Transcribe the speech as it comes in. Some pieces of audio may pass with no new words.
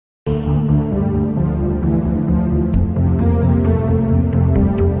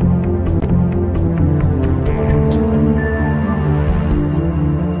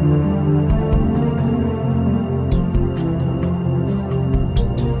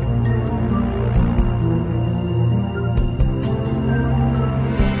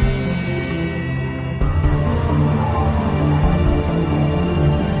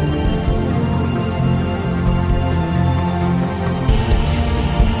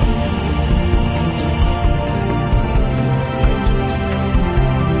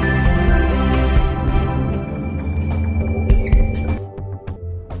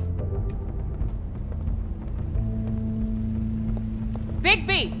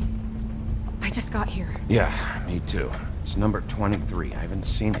I just got here. Yeah, me too. It's number 23. I haven't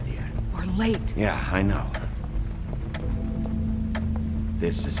seen it yet. We're late. Yeah, I know.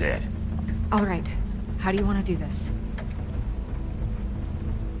 This is it. All right. How do you want to do this?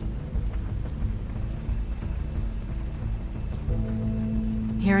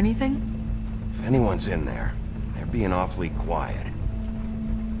 Hear anything? If anyone's in there, they're being awfully quiet.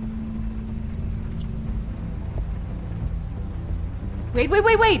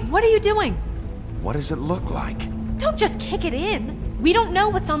 Wait! What are you doing? What does it look like? Don't just kick it in. We don't know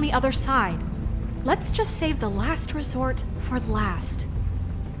what's on the other side. Let's just save the last resort for last.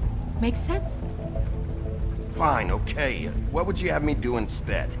 Make sense? Fine, okay. What would you have me do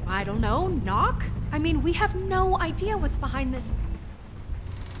instead? I don't know. Knock? I mean, we have no idea what's behind this.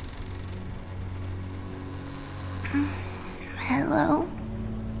 Hello?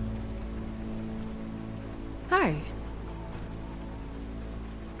 Hi.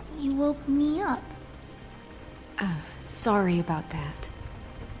 You woke me up. Sorry about that.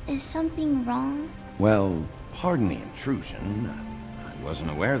 Is something wrong? Well, pardon the intrusion. I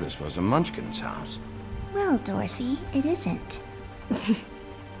wasn't aware this was a Munchkin's house. Well, Dorothy, it isn't.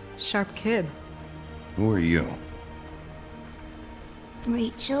 Sharp kid. Who are you?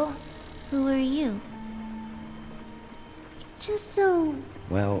 Rachel, who are you? Just so...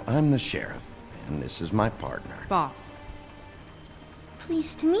 Well, I'm the sheriff, and this is my partner. Boss.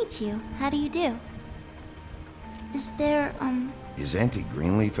 Pleased to meet you. How do you do? Is there, Is Auntie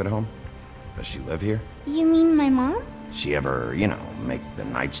Greenleaf at home? Does she live here? You mean my mom? She ever, make the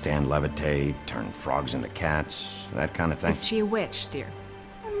nightstand levitate, turn frogs into cats, that kind of thing? Is she a witch, dear?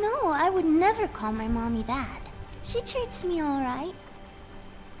 No, I would never call my mommy that. She treats me all right.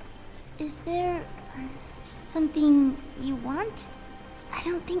 Is there something you want? I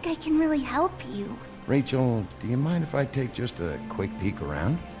don't think I can really help you. Rachel, do you mind if I take just a quick peek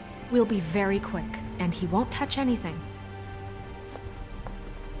around? We'll be very quick, and he won't touch anything.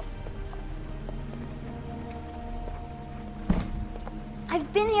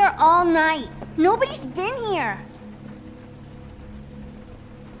 I've been here all night. Nobody's been here.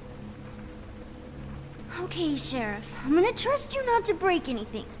 Okay, Sheriff. I'm gonna trust you not to break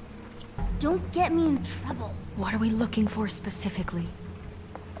anything. Don't get me in trouble. What are we looking for specifically?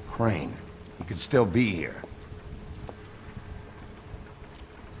 Crane. He could still be here.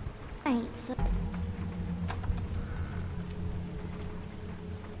 Right, so...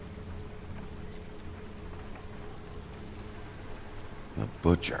 The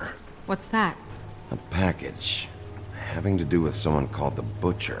Butcher. What's that? A package. Having to do with someone called the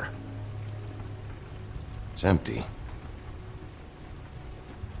Butcher. It's empty.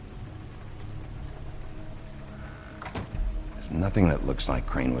 There's nothing that looks like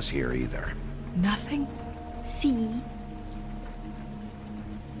Crane was here either. Nothing? See?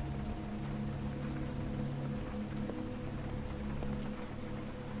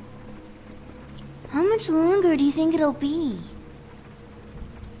 How much longer do you think it'll be?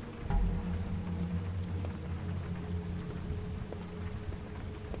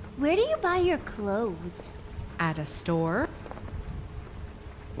 Where do you buy your clothes? At a store?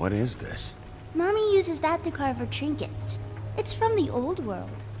 What is this? Mommy uses that to carve her trinkets. It's from the old world.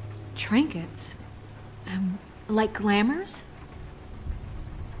 Trinkets? Like glamours?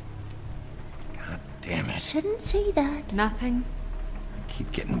 God damn it. Shouldn't say that. Nothing? I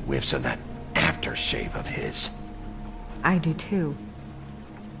keep getting whiffs of that aftershave of his. I do too.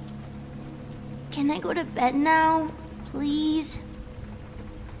 Can I go to bed now? Please?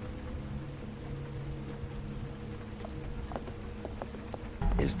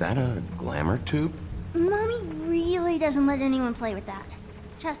 Is that a glamour tube? Mommy really doesn't let anyone play with that.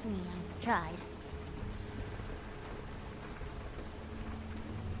 Trust me, I've tried.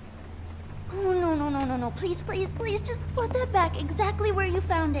 Oh, no. Please, just put that back exactly where you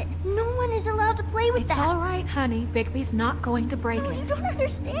found it. No one is allowed to play with It's that. all right, honey. Bigby's not going to break No, it. you don't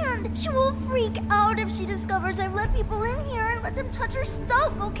understand. She will freak out if she discovers I've let people in here and let them touch her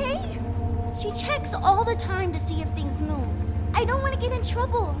stuff, okay? She checks all the time to see if things move. I don't want to get in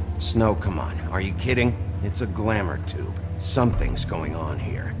trouble. Snow, come on. Are you kidding? It's a glamour tube. Something's going on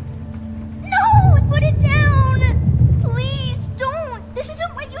here. No! Put it down! Please, don't! This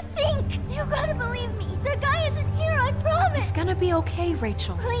isn't what you think! You gotta believe me. The guy isn't here, I promise! It's gonna be okay,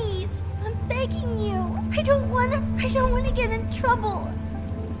 Rachel. Please, I'm begging you. I don't wanna get in trouble.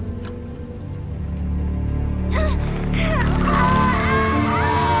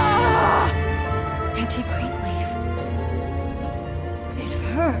 Auntie Greenleaf. It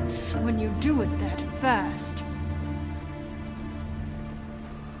hurts when you do it that fast.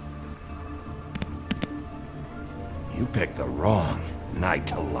 You picked the wrong night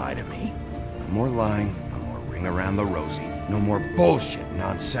to lie to me. No more lying, no more ring around the rosy, no more bullshit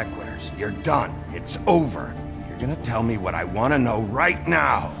non sequiturs. You're done. It's over. You're gonna tell me what I want to know right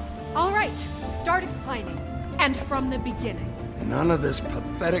now. All right, start explaining. And from the beginning. None of this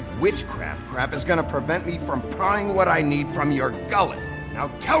pathetic witchcraft crap is gonna prevent me from prying what I need from your gullet. Now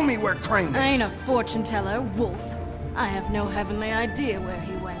tell me where Crane is. I ain't a fortune teller, Wolf. I have no heavenly idea where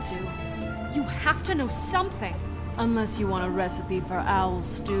he went to. You have to know something. Unless you want a recipe for owl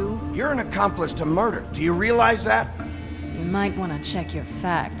stew. You're an accomplice to murder. Do you realize that? You might want to check your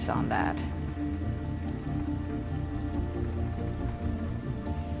facts on that.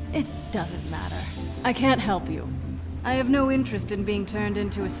 It doesn't matter. I can't help you. I have no interest in being turned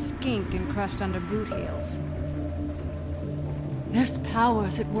into a skink and crushed under boot heels. There's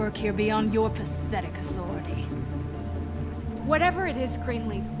powers at work here beyond your pathetic authority. Whatever it is,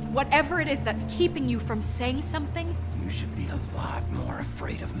 Greenleaf, whatever it is that's keeping you from saying something, You should be a lot more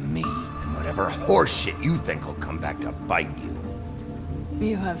afraid of me than whatever horseshit you think will come back to bite you.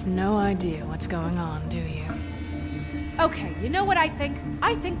 You have no idea what's going on, do you? okay, you know what I think?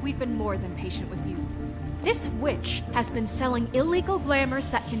 I think we've been more than patient with you. This witch has been selling illegal glamours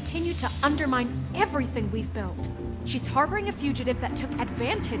that continue to undermine everything we've built. She's harboring a fugitive that took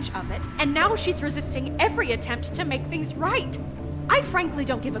advantage of it, and now she's resisting every attempt to make things right. I frankly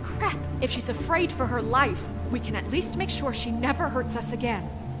don't give a crap if she's afraid for her life. We can at least make sure she never hurts us again.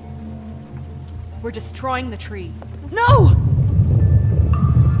 We're destroying the tree. No!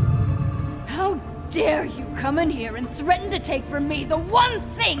 How dare you come in here and threaten to take from me the one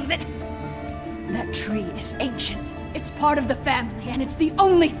thing that... That tree is ancient. It's part of the family, and it's the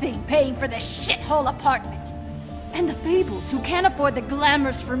only thing paying for this shithole apartment. And the Fables, who can't afford the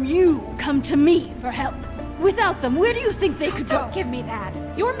glamours from you, come to me for help. Without them, where do you think they could go? Don't give me that.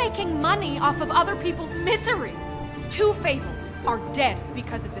 You're making money off of other people's misery. 2 Fables are dead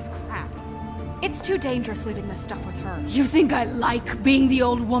because of this crap. It's too dangerous leaving this stuff with her. You think I like being the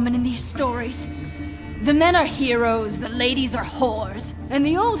old woman in these stories? The men are heroes, the ladies are whores, and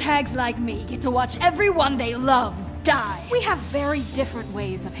the old hags like me get to watch everyone they love die. We have very different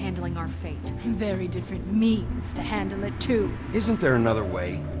ways of handling our fate. Very different means to handle it, too. Isn't there another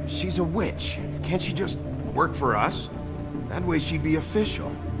way? She's a witch. Can't she just work for us? That way she'd be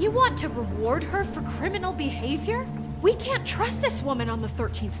official. You want to reward her for criminal behavior? We can't trust this woman on the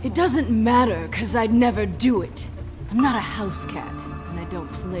 13th floor. It doesn't matter, because I'd never do it. I'm not a house cat, and I don't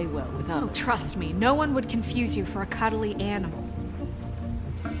play well with others. Oh, trust me, no one would confuse you for a cuddly animal.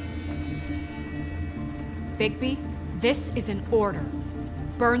 Bigby, this is an order.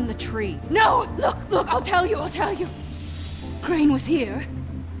 Burn the tree. No! Look, I'll tell you. Crane was here.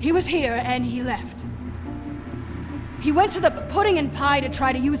 He was here, and he left. He went to the pudding and pie to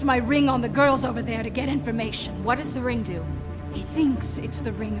try to use my ring on the girls over there to get information. What does the ring do? He thinks it's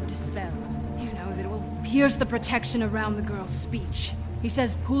the Ring of Dispel. You know, that it will pierce the protection around the girls' speech. He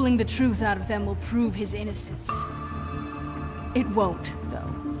says pulling the truth out of them will prove his innocence. It won't,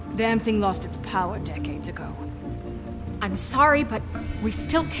 though. Damn thing lost its power decades ago. I'm sorry, but we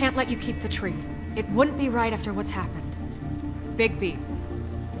still can't let you keep the tree. It wouldn't be right after what's happened. Bigby.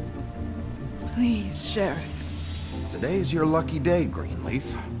 Please, Sheriff. Today's your lucky day, Greenleaf.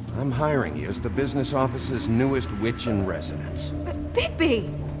 I'm hiring you as the business office's newest witch in residence. But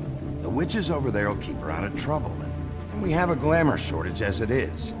Bigby! The witches over there will keep her out of trouble, and we have a glamour shortage as it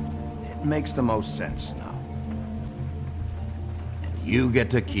is. It makes the most sense now. And you get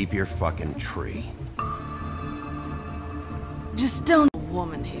to keep your fucking tree. Just don't a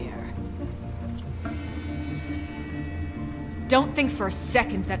woman here. Don't think for a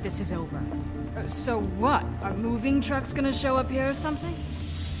second that this is over. So what? Are moving trucks gonna show up here or something?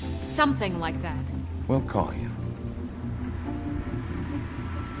 Something like that. We'll call you.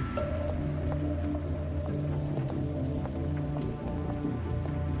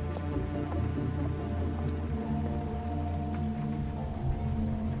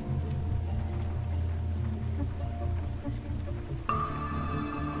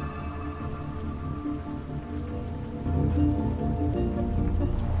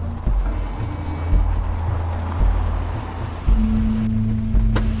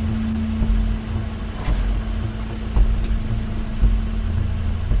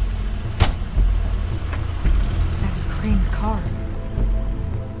 Crane's car.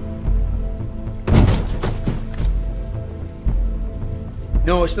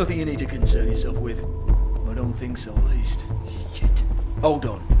 No, it's nothing you need to concern yourself with. I don't think so, at least. Shit. Hold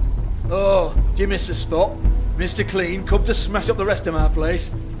on. Oh, do you miss the spot? Mr. Clean, come to smash up the rest of my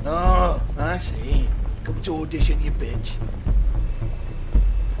place. Oh, I see. Come to audition, you bitch.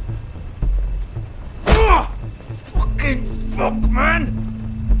 Oh, fucking fuck,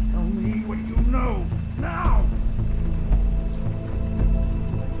 man! Tell me what you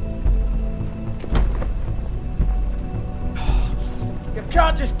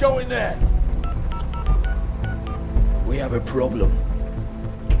can't just go in there. We have a problem.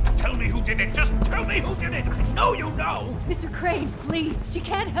 Tell me who did it. Just tell me who did it. I know you know. Mr. Crane, please. She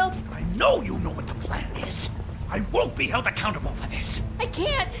can't help. I know you know what the plan is. I won't be held accountable for this. I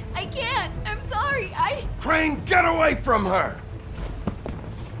can't. I'm sorry. Crane, get away from her!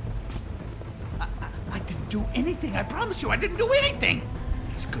 I didn't do anything. I promise you, I didn't do anything.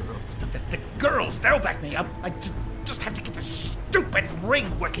 These girls, the girls, they'll back me up. I just have to get this stupid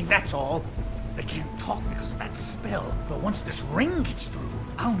ring working, that's all. They can't talk because of that spell, but once this ring gets through,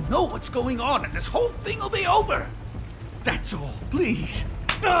 I'll know what's going on and this whole thing will be over. That's all, please.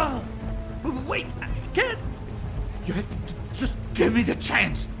 Wait, I can't. You have to just give me the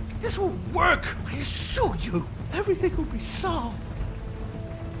chance. This will work, I assure you. Everything will be solved.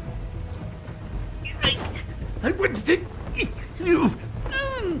 I went to you.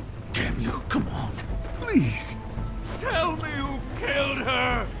 Damn you, come on. Please. Tell me who killed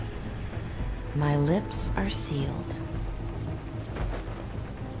her. My lips are sealed.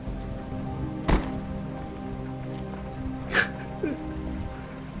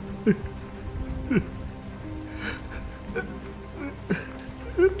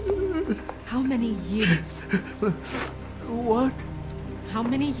 How many years? What? How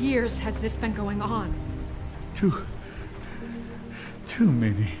many years has this been going on? Too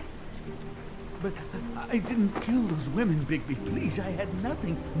many. But I didn't kill those women, Bigby. Please, I had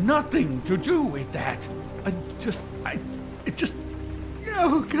nothing to do with that. It just...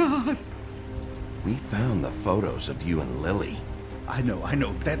 Oh, God. We found the photos of you and Lily. I know. I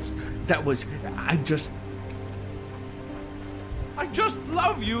just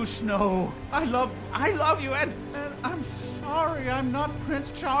love you, Snow. I love you, and I'm sorry I'm not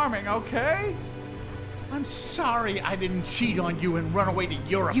Prince Charming, okay? I'm sorry I didn't cheat on you and run away to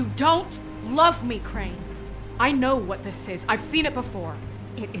Europe. You don't love me, Crane. I know what this is. I've seen it before.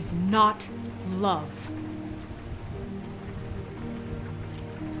 It is not love.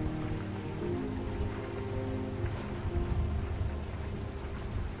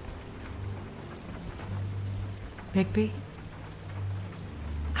 Bigby?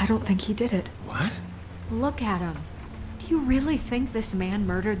 I don't think he did it. What? Look at him. Do you really think this man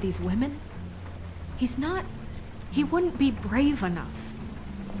murdered these women? He's not... He wouldn't be brave enough.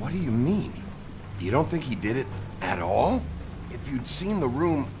 What do you mean? You don't think he did it at all? If you'd seen the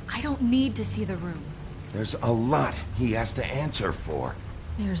room... I don't need to see the room. There's a lot he has to answer for.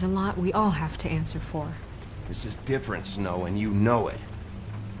 There's a lot we all have to answer for. This is different, Snow, and you know it.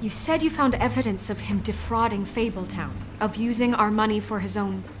 You said you found evidence of him defrauding Fabletown, of using our money for his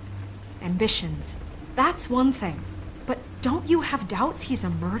own ambitions. That's one thing. But don't you have doubts he's a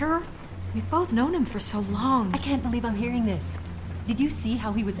murderer? We've both known him for so long. I can't believe I'm hearing this. Did you see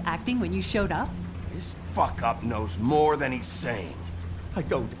how he was acting when you showed up? This fuck-up knows more than he's saying. I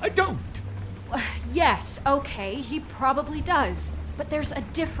don't. Yes, okay, he probably does. But there's a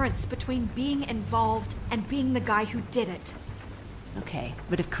difference between being involved and being the guy who did it. Okay,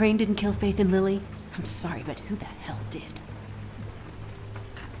 but if Crane didn't kill Faith and Lily, I'm sorry, but who the hell did?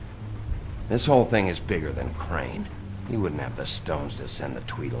 This whole thing is bigger than Crane. He wouldn't have the stones to send the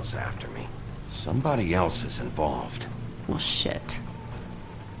Tweedles after me. Somebody else is involved. Well, shit.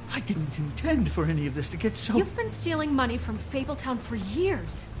 I didn't intend for any of this to get so... You've been stealing money from Fabletown for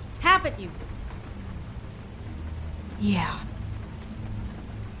years, haven't you? Yeah.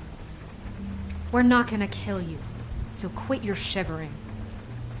 We're not gonna kill you, so quit your shivering.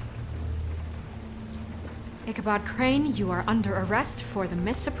 Ichabod Crane, you are under arrest for the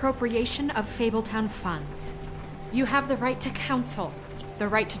misappropriation of Fabletown funds. You have the right to counsel, the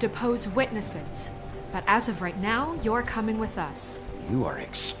right to depose witnesses, but as of right now, you're coming with us. You are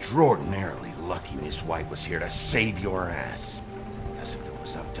extraordinarily lucky Miss White was here to save your ass. Because if it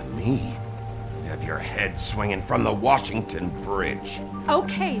was up to me, you'd have your head swinging from the Washington Bridge.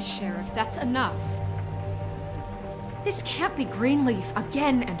 Okay, Sheriff, that's enough. This can't be Greenleaf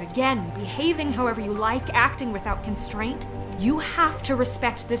again and again, behaving however you like, acting without constraint. You have to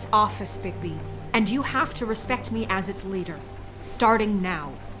respect this office, Bigby, and you have to respect me as its leader, starting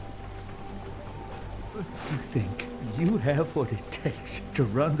now. You think you have what it takes to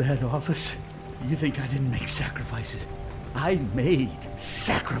run that office? You think I didn't make sacrifices? I made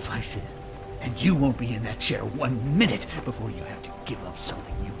sacrifices. And you won't be in that chair 1 minute before you have to give up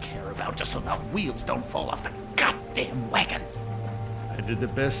something you care about just so the wheels don't fall off the goddamn wagon. I did the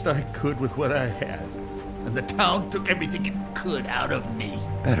best I could with what I had, and the town took everything it could out of me.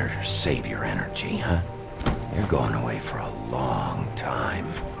 Better save your energy, huh? You're going away for a long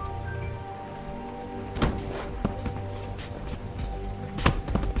time.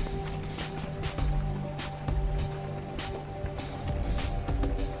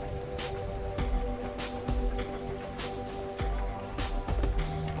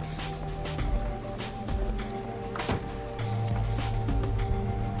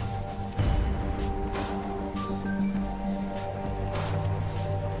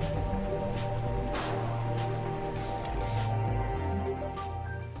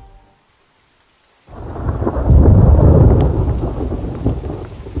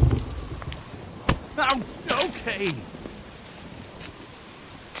 way.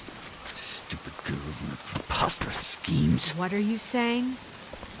 Stupid girls and their preposterous schemes. What are you saying?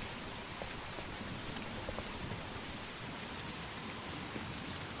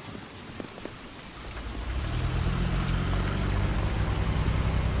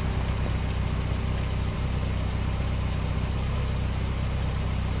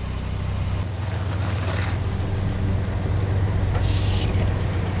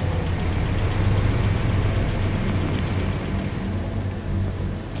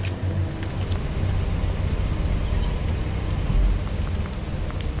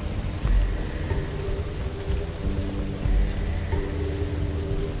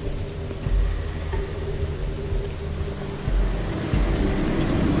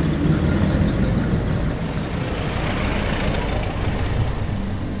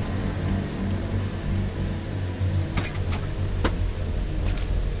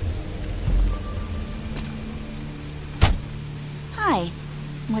 Hi.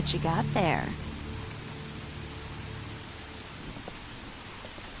 What you got there?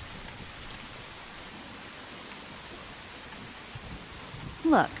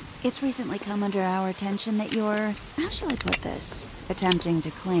 Look, it's recently come under our attention that you're, how shall I put this, attempting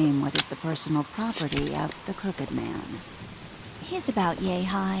to claim what is the personal property of the Crooked Man. He's about yay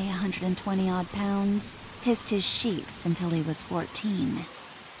high, 120 odd pounds, pissed his sheets until he was 14.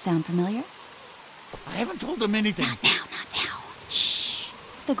 Sound familiar? I haven't told him anything. Not now, not now. Shh.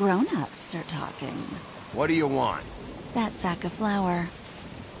 The grown-ups are talking. What do you want? That sack of flour.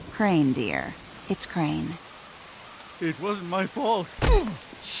 Crane, dear. It's Crane. It wasn't my fault.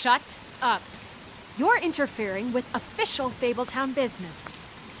 Shut up. You're interfering with official Fabletown business.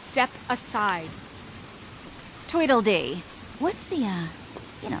 Step aside. Tweedledee. What's the,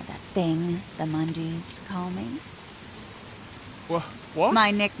 you know, that thing the Mundys call me? What?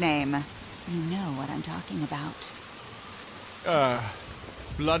 My nickname. You know what I'm talking about.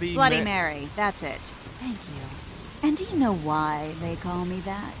 Bloody Mary, that's it. Thank you. And do you know why they call me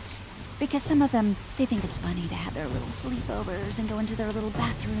that? Because some of them, they think it's funny to have their little sleepovers and go into their little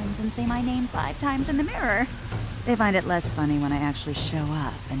bathrooms and say my name 5 times in the mirror. They find it less funny when I actually show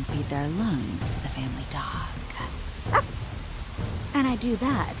up and feed their lungs to the family dog. And I do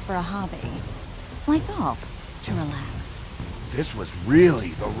that for a hobby. Like golf, to relax. This was really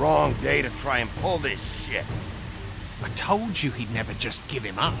the wrong day to try and pull this shit. I told you he'd never just give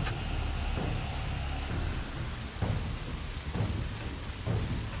him up.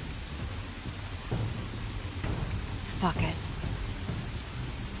 Fuck it.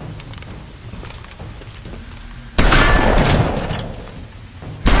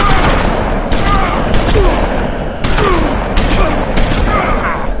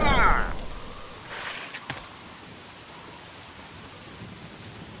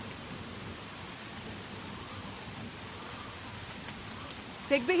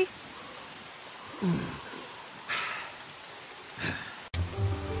 Bigby?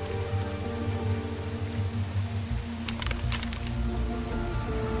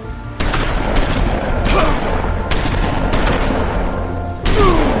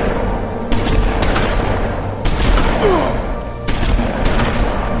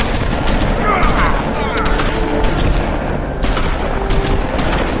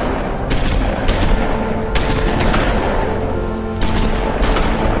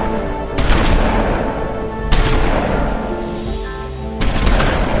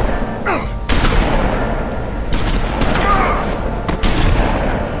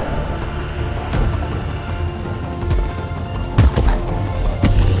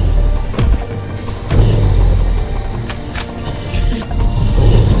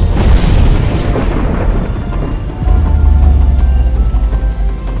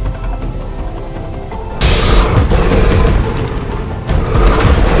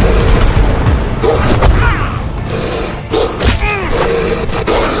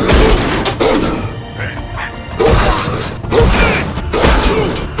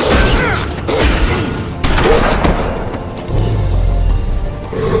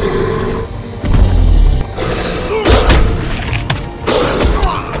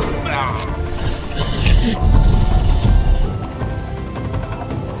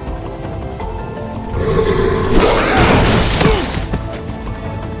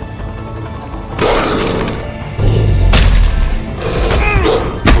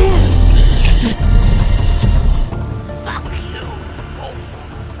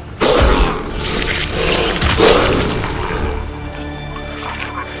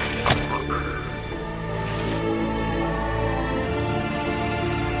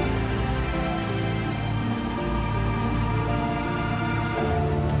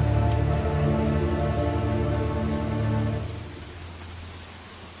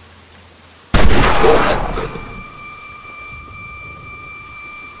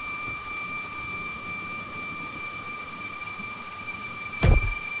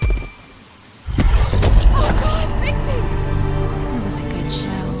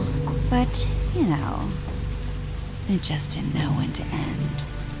 It just didn't know when to end.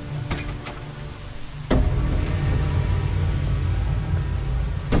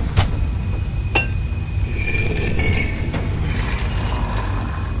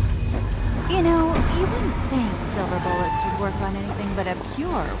 You know, you wouldn't think silver bullets would work on anything but a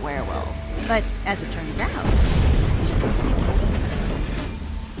pure werewolf. But as it turns out, it's just not the case.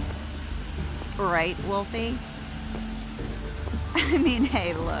 Right, Wolfie? I mean,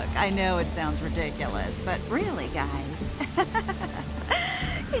 hey, look, I know it sounds ridiculous, but really, guys,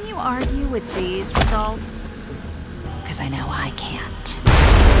 can you argue with these results? Because I know I can't.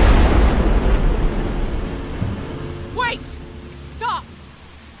 Wait! Stop!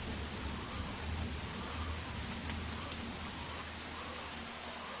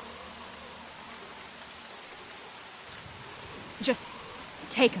 Just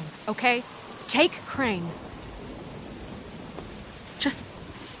take him, okay? Take Crane. Just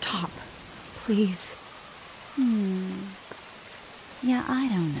stop, please. Yeah, I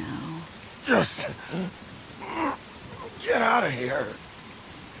don't know. Just get out of here.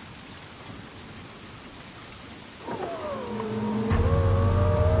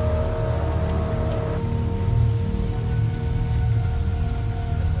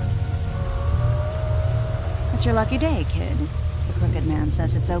 It's your lucky day, kid. The Crooked Man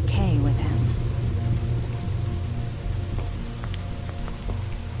says it's okay with him.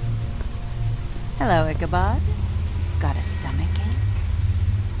 Hello, Ichabod. Got a stomachache?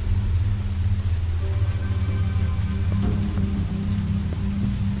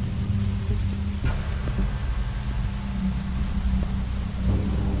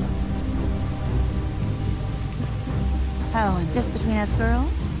 Oh, and just between us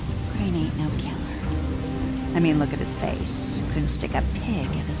girls, Crane ain't no killer. I mean, look at his face. Couldn't stick a pig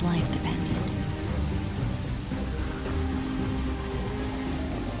if his life depended.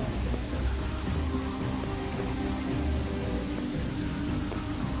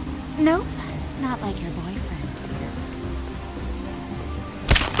 Nope, not like your boyfriend.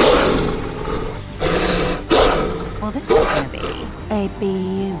 Well, this is gonna be a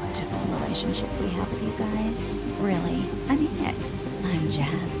beautiful relationship we have with you guys. Really, I mean it. I'm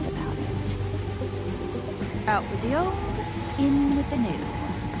jazzed about it. Out with the old, in with the new.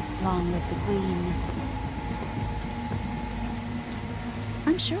 Long live the Queen.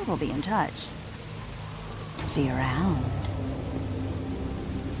 I'm sure we'll be in touch. See you around.